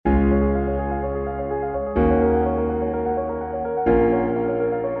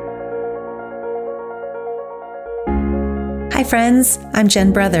Hi friends, I'm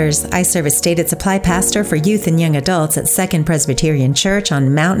Jen Brothers. I serve as Stated Supply Pastor for youth and young adults at Second Presbyterian Church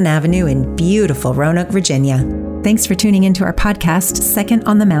on Mountain Avenue in beautiful Roanoke, Virginia. Thanks for tuning into our podcast, Second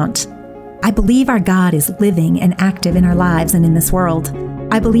on the Mount. I believe our God is living and active in our lives and in this world.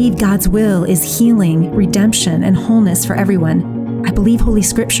 I believe God's will is healing, redemption, and wholeness for everyone. I believe Holy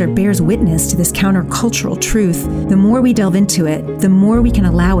Scripture bears witness to this countercultural truth. The more we delve into it, the more we can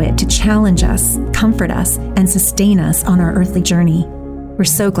allow it to challenge us, comfort us, and sustain us on our earthly journey. We're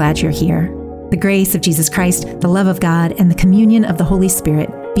so glad you're here. The grace of Jesus Christ, the love of God, and the communion of the Holy Spirit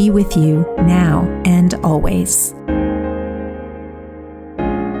be with you now and always.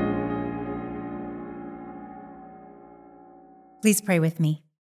 Please pray with me.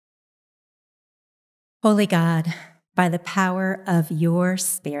 Holy God, by the power of your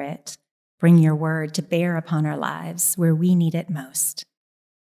Spirit, bring your word to bear upon our lives where we need it most.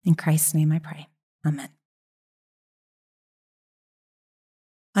 In Christ's name I pray. Amen.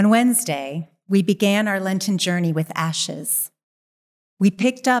 On Wednesday, we began our Lenten journey with ashes. We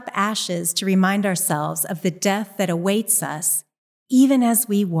picked up ashes to remind ourselves of the death that awaits us even as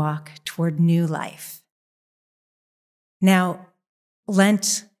we walk toward new life. Now,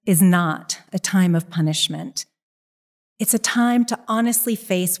 Lent is not a time of punishment. It's a time to honestly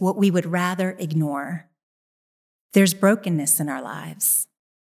face what we would rather ignore. There's brokenness in our lives.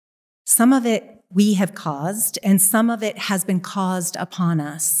 Some of it we have caused, and some of it has been caused upon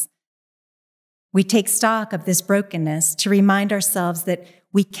us. We take stock of this brokenness to remind ourselves that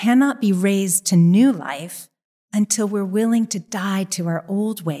we cannot be raised to new life until we're willing to die to our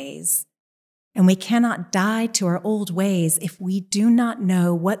old ways. And we cannot die to our old ways if we do not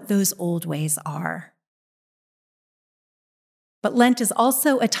know what those old ways are. But Lent is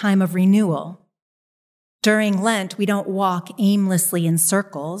also a time of renewal. During Lent, we don't walk aimlessly in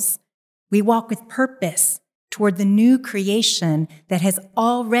circles. We walk with purpose toward the new creation that has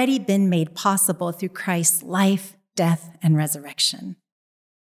already been made possible through Christ's life, death, and resurrection.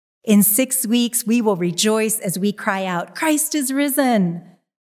 In 6 weeks, we will rejoice as we cry out, "Christ is risen!"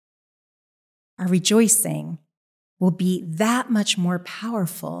 Our rejoicing will be that much more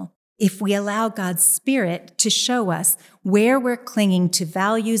powerful if we allow God's Spirit to show us where we're clinging to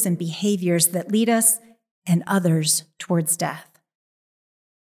values and behaviors that lead us and others towards death.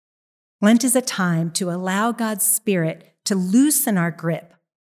 Lent is a time to allow God's Spirit to loosen our grip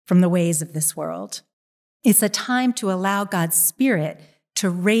from the ways of this world. It's a time to allow God's Spirit to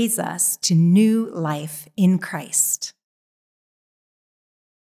raise us to new life in Christ.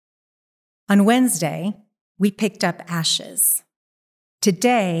 On Wednesday, we picked up ashes.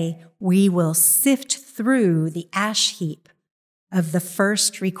 Today, we will sift through the ash heap of the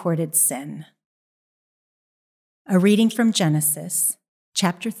first recorded sin. A reading from Genesis,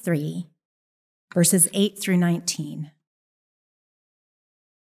 chapter 3, verses 8 through 19.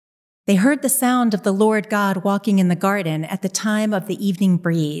 They heard the sound of the Lord God walking in the garden at the time of the evening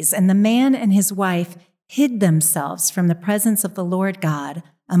breeze, and the man and his wife hid themselves from the presence of the Lord God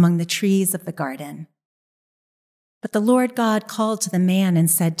among the trees of the garden. But the Lord God called to the man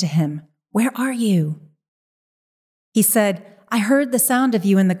and said to him, "Where are you?" He said, "I heard the sound of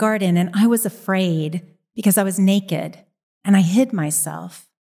you in the garden, and I was afraid because I was naked, and I hid myself."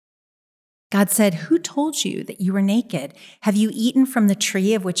 God said, "Who told you that you were naked? Have you eaten from the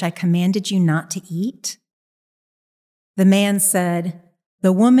tree of which I commanded you not to eat?" The man said,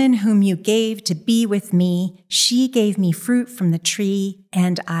 "The woman whom you gave to be with me, she gave me fruit from the tree,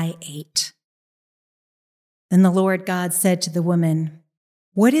 and I ate." Then the Lord God said to the woman,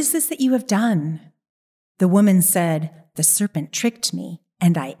 "What is this that you have done?" The woman said, "The serpent tricked me,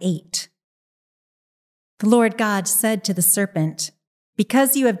 and I ate." The Lord God said to the serpent,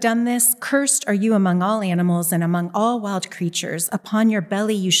 "Because you have done this, cursed are you among all animals and among all wild creatures. Upon your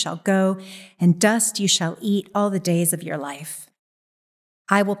belly you shall go, and dust you shall eat all the days of your life.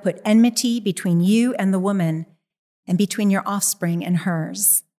 I will put enmity between you and the woman, and between your offspring and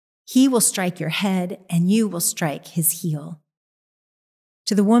hers. He will strike your head, and you will strike his heel."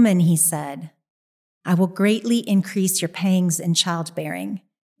 To the woman he said, "I will greatly increase your pangs in childbearing.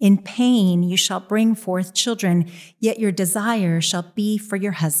 In pain you shall bring forth children, yet your desire shall be for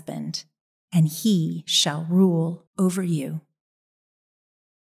your husband, and he shall rule over you."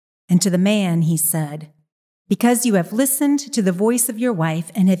 And to the man he said, "Because you have listened to the voice of your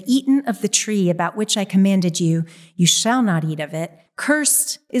wife and have eaten of the tree about which I commanded you, you shall not eat of it.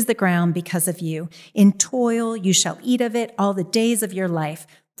 Cursed is the ground because of you. In toil you shall eat of it all the days of your life.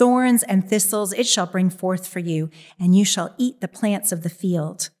 Thorns and thistles it shall bring forth for you, and you shall eat the plants of the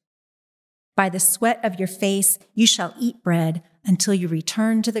field. By the sweat of your face you shall eat bread until you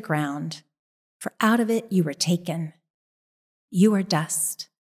return to the ground, for out of it you were taken. You are dust,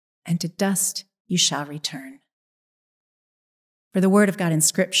 and to dust you shall return. For the word of God in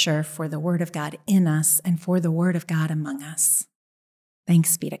Scripture, for the word of God in us, and for the word of God among us.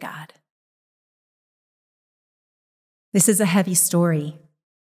 Thanks be to God. This is a heavy story,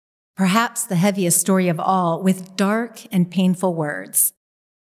 perhaps the heaviest story of all, with dark and painful words.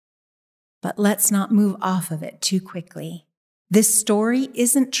 But let's not move off of it too quickly. This story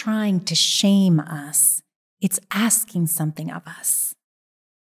isn't trying to shame us. It's asking something of us.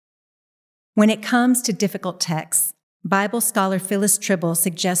 When it comes to difficult texts, Bible scholar Phyllis Tribble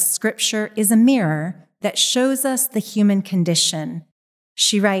suggests Scripture is a mirror that shows us the human condition.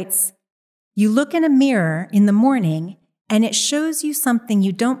 She writes, "You look in a mirror in the morning and it shows you something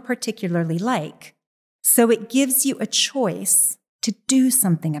you don't particularly like, so it gives you a choice to do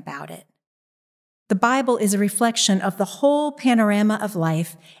something about it. The Bible is a reflection of the whole panorama of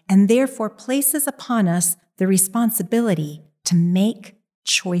life and therefore places upon us the responsibility to make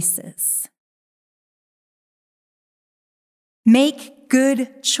choices." Make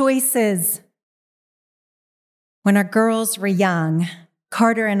good choices. When our girls were young,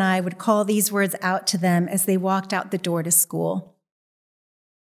 Carter and I would call these words out to them as they walked out the door to school.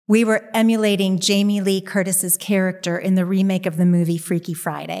 We were emulating Jamie Lee Curtis's character in the remake of the movie Freaky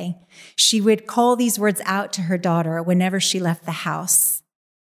Friday. She would call these words out to her daughter whenever she left the house.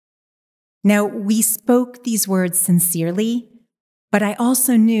 Now, we spoke these words sincerely, but I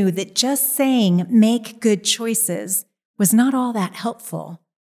also knew that just saying make good choices was not all that helpful.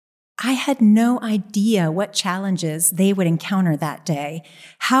 I had no idea what challenges they would encounter that day.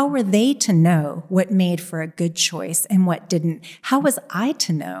 How were they to know what made for a good choice and what didn't? How was I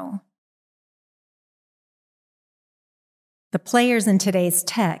to know? The players in today's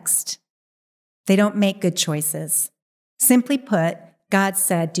text, they don't make good choices. Simply put, God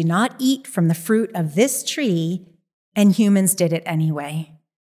said, "Do not eat from the fruit of this tree," and humans did it anyway.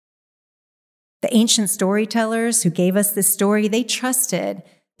 The ancient storytellers who gave us this story, they trusted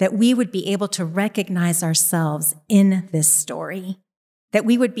that we would be able to recognize ourselves in this story, that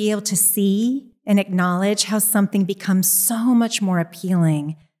we would be able to see and acknowledge how something becomes so much more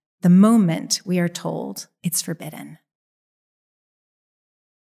appealing the moment we are told it's forbidden.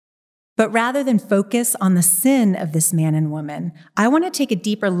 But rather than focus on the sin of this man and woman, I want to take a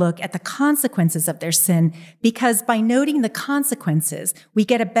deeper look at the consequences of their sin, because by noting the consequences, we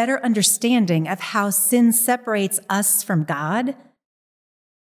get a better understanding of how sin separates us from God,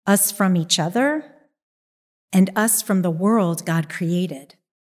 us from each other, and us from the world God created.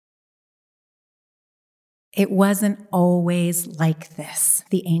 It wasn't always like this,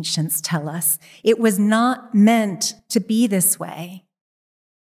 the ancients tell us. It was not meant to be this way.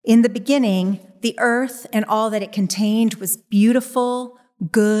 In the beginning, the earth and all that it contained was beautiful,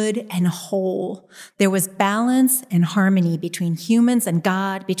 good, and whole. There was balance and harmony between humans and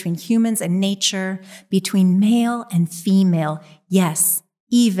God, between humans and nature, between male and female. Yes,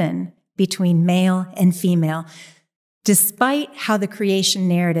 even between male and female. Despite how the creation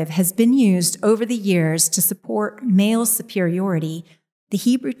narrative has been used over the years to support male superiority, the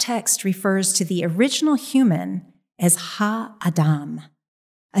Hebrew text refers to the original human as Ha-Adam,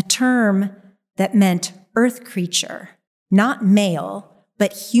 a term that meant earth creature, not male,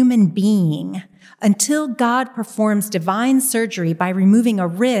 but human being. Until God performs divine surgery by removing a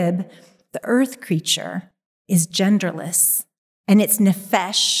rib, the earth creature is genderless, and its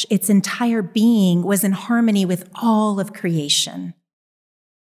nephesh, its entire being, was in harmony with all of creation.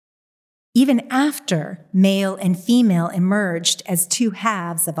 Even after male and female emerged as two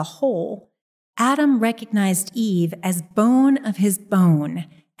halves of a whole, Adam recognized Eve as bone of his bone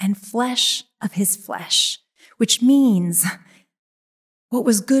and flesh of his flesh, which means what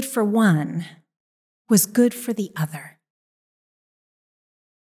was good for one was good for the other.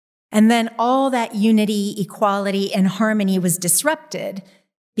 And then all that unity, equality, and harmony was disrupted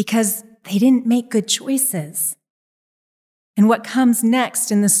because they didn't make good choices. And what comes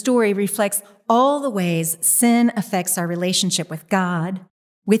next in the story reflects all the ways sin affects our relationship with God,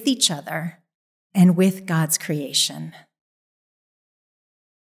 with each other, and with God's creation.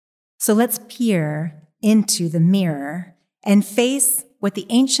 So let's peer into the mirror and face what the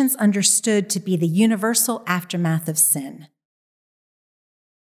ancients understood to be the universal aftermath of sin.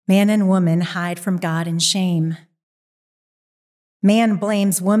 Man and woman hide from God in shame. Man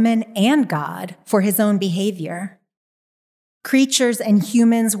blames woman and God for his own behavior. Creatures and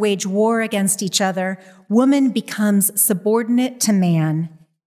humans wage war against each other. Woman becomes subordinate to man.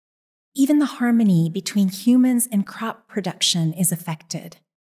 Even the harmony between humans and crop production is affected.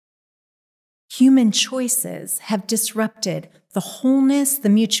 Human choices have disrupted the wholeness, the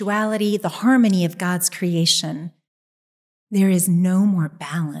mutuality, the harmony of God's creation. there is no more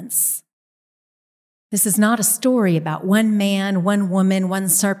balance. This is not a story about one man, one woman, one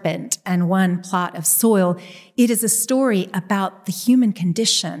serpent, and one plot of soil. It is a story about the human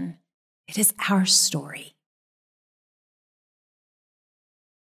condition. It is our story.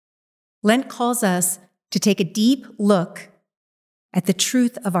 Lent calls us to take a deep look at the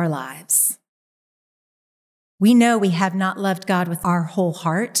truth of our lives. We know we have not loved God with our whole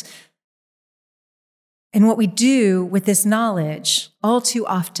heart. And what we do with this knowledge all too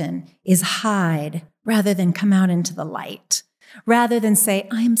often is hide rather than come out into the light, rather than say,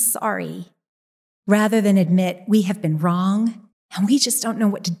 I'm sorry, rather than admit we have been wrong and we just don't know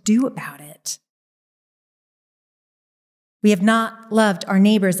what to do about it. We have not loved our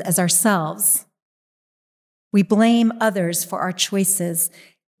neighbors as ourselves. We blame others for our choices.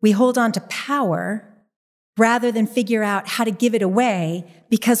 We hold on to power rather than figure out how to give it away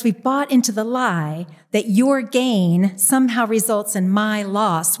because we've bought into the lie that your gain somehow results in my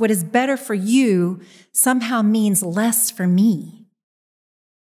loss. What is better for you somehow means less for me.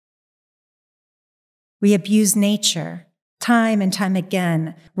 We abuse nature time and time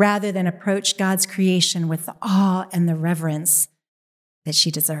again rather than approach God's creation with the awe and the reverence that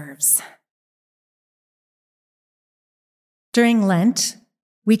she deserves. During Lent,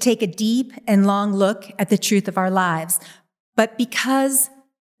 we take a deep and long look at the truth of our lives, but because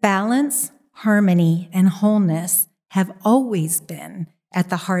balance, harmony, and wholeness have always been at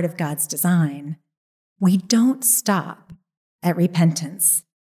the heart of God's design, we don't stop at repentance.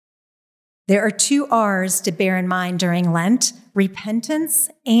 There are 2 R's to bear in mind during Lent: repentance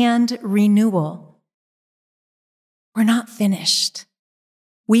and renewal. We're not finished.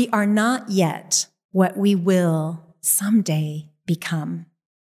 We are not yet what we will someday become.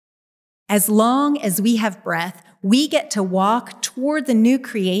 As long as we have breath, we get to walk toward the new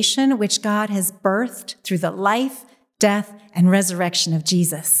creation which God has birthed through the life, death, and resurrection of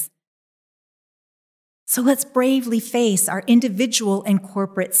Jesus. So let's bravely face our individual and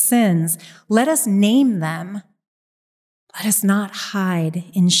corporate sins. Let us name them. Let us not hide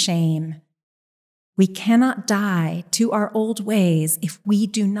in shame. We cannot die to our old ways if we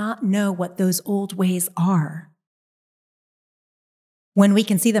do not know what those old ways are. When we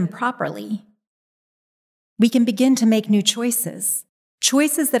can see them properly, we can begin to make new choices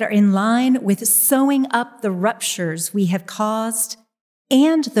that are in line with sewing up the ruptures we have caused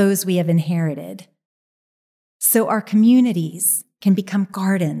and those we have inherited, so our communities can become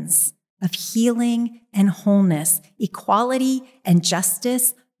gardens of healing and wholeness, equality and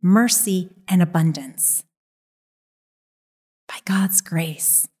justice, mercy and abundance. By God's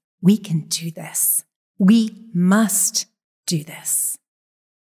grace, we can do this. We must do this.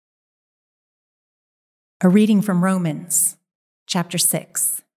 A reading from Romans, chapter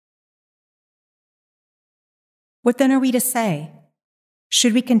 6. What then are we to say?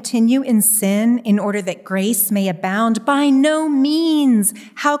 Should we continue in sin in order that grace may abound? By no means.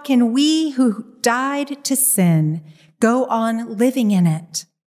 How can we who died to sin go on living in it?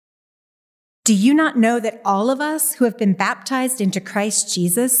 Do you not know that all of us who have been baptized into Christ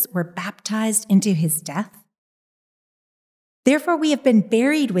Jesus were baptized into his death? Therefore, we have been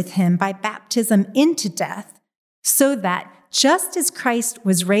buried with him by baptism into death, so that just as Christ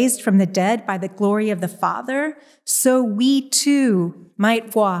was raised from the dead by the glory of the Father, so we too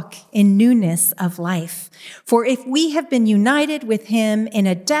might walk in newness of life. For if we have been united with him in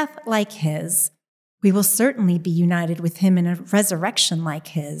a death like his, we will certainly be united with him in a resurrection like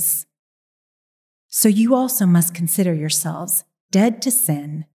his. So you also must consider yourselves dead to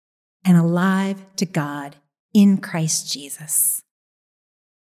sin and alive to God in Christ Jesus.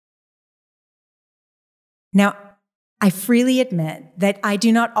 Now, I freely admit that I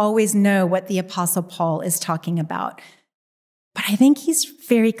do not always know what the Apostle Paul is talking about, but I think he's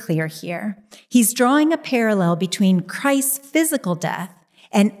very clear here. He's drawing a parallel between Christ's physical death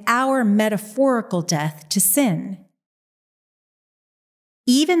and our metaphorical death to sin.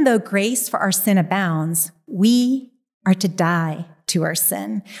 Even though grace for our sin abounds, we are to die to our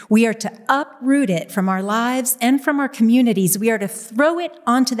sin. We are to uproot it from our lives and from our communities. We are to throw it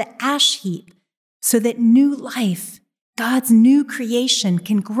onto the ash heap so that new life, God's new creation,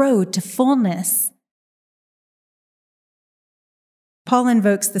 can grow to fullness. Paul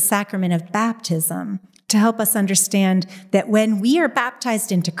invokes the sacrament of baptism to help us understand that when we are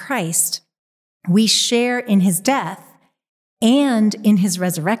baptized into Christ, we share in his death and in his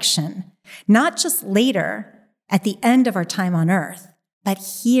resurrection, not just later at the end of our time on earth, but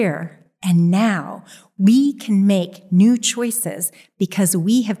here and now. We can make new choices because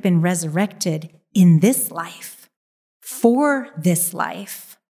we have been resurrected in this life, for this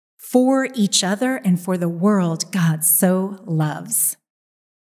life, for each other and for the world God so loves.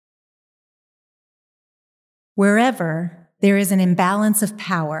 Wherever there is an imbalance of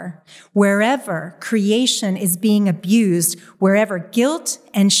power, wherever creation is being abused, wherever guilt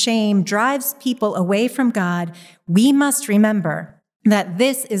and shame drives people away from God, we must remember that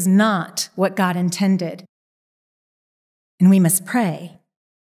this is not what God intended. And we must pray.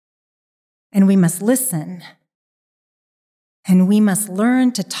 And we must listen. And we must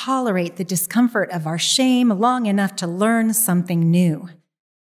learn to tolerate the discomfort of our shame long enough to learn something new.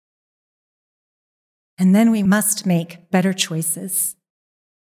 And then we must make better choices.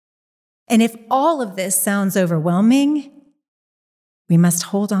 And if all of this sounds overwhelming, we must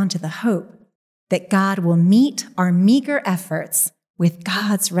hold on to the hope that God will meet our meager efforts with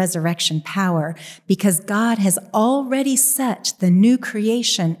God's resurrection power, because God has already set the new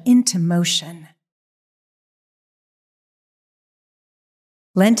creation into motion.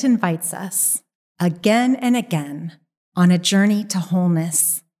 Lent invites us again and again on a journey to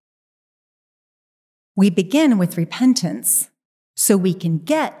wholeness. We begin with repentance so we can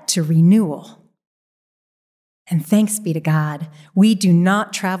get to renewal. And thanks be to God, we do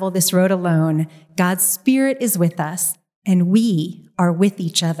not travel this road alone. God's Spirit is with us, and we are with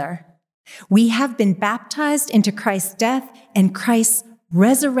each other. We have been baptized into Christ's death and Christ's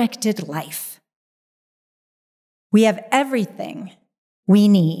resurrected life. We have everything we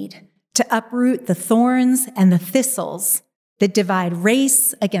need to uproot the thorns and the thistles that divide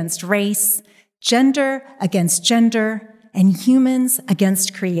race against race, gender against gender, and humans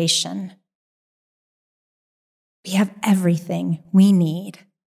against creation. We have everything we need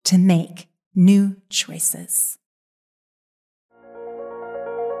to make new choices.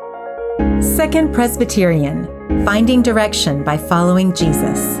 Second Presbyterian, Finding Direction by Following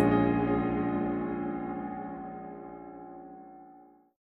Jesus.